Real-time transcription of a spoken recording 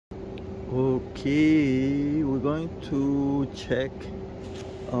Okay, we're going to check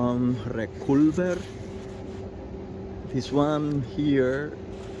Reculver. This one here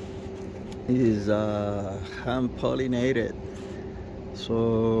is hand pollinated,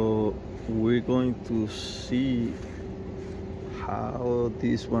 so we're going to see how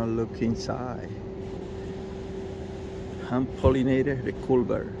this one looks inside. Hand pollinated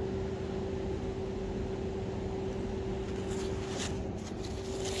Reculver.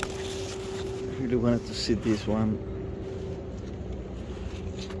 Really wanted to see this one.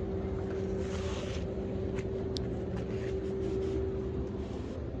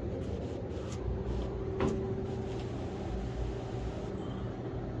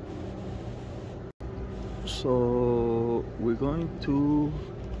 So we're going to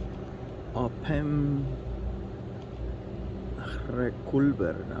open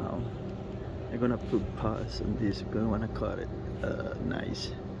Reculver now. I'm gonna put pause on this because I wanna cut it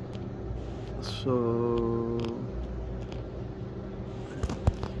nice. So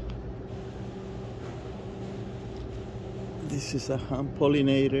this is a hand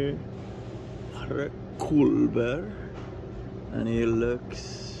pollinator Reculver, and it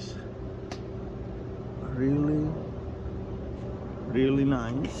looks really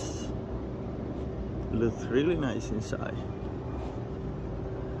nice. It looks really nice inside.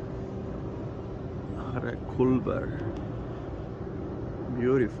 Reculver,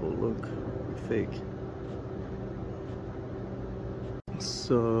 beautiful. Look, fake.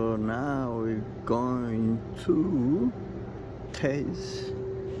 So now we're going to taste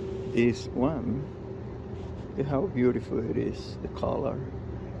this one. Look how beautiful it is, the color.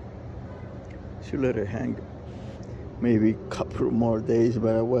 Should let it hang maybe a couple more days,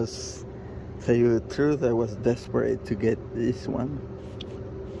 but I was, tell you the truth, I was desperate to get this one.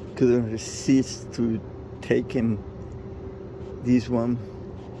 Couldn't resist to taking this one.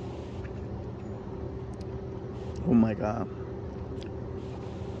 Oh my God.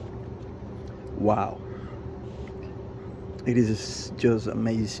 Wow. It is just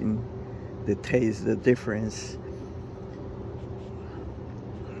amazing. The taste, the difference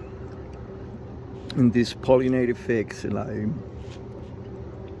in this pollinated figs, like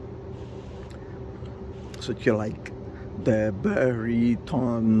such a like the berry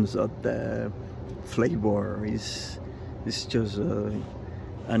tones of the flavor is just an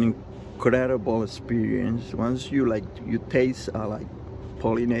incredible experience. Once you taste like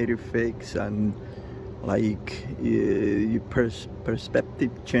pollinated figs, and like your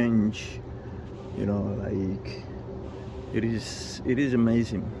perspective change, you know, like it is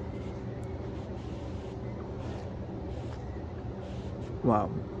amazing. Wow,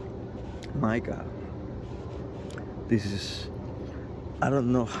 my God, this is, I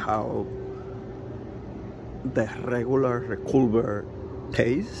don't know how the regular Reculver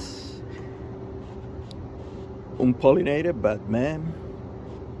tastes unpollinated, but man,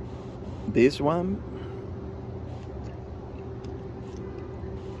 this one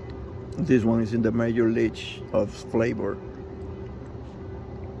is in the major league of flavor.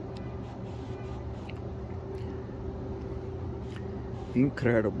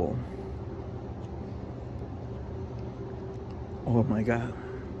 Incredible. Oh my God.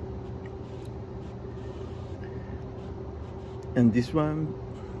 And this one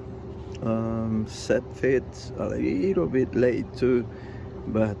set fits a little bit late too,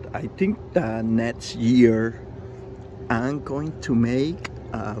 but I think that next year I'm going to make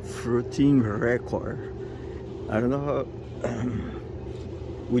a fruiting record. I don't know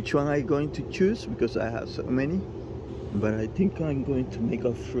which one I'm going to choose because I have so many, but I think I'm going to make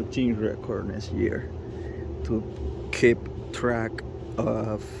a fruiting record next year to keep track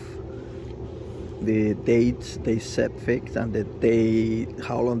of the dates they set fixed and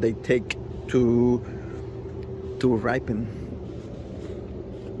how long they take to ripen.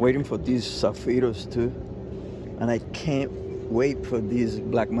 Waiting for these Zafiros too, and I can't wait for this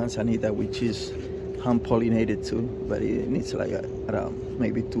black manzanita, which is hand pollinated too, but it needs like around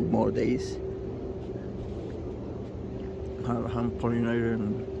maybe 2 more days. Hand pollinated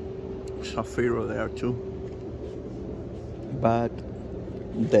and Zafiro there too, but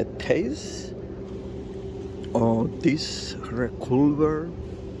the taste of this Reculver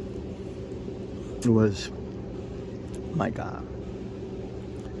was, my God,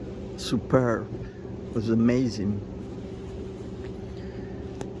 superb. It was amazing.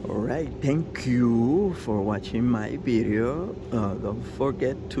 Alright, thank you for watching my video. Don't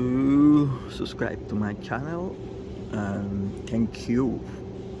forget to subscribe to my channel, and thank you.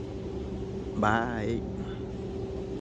 Bye.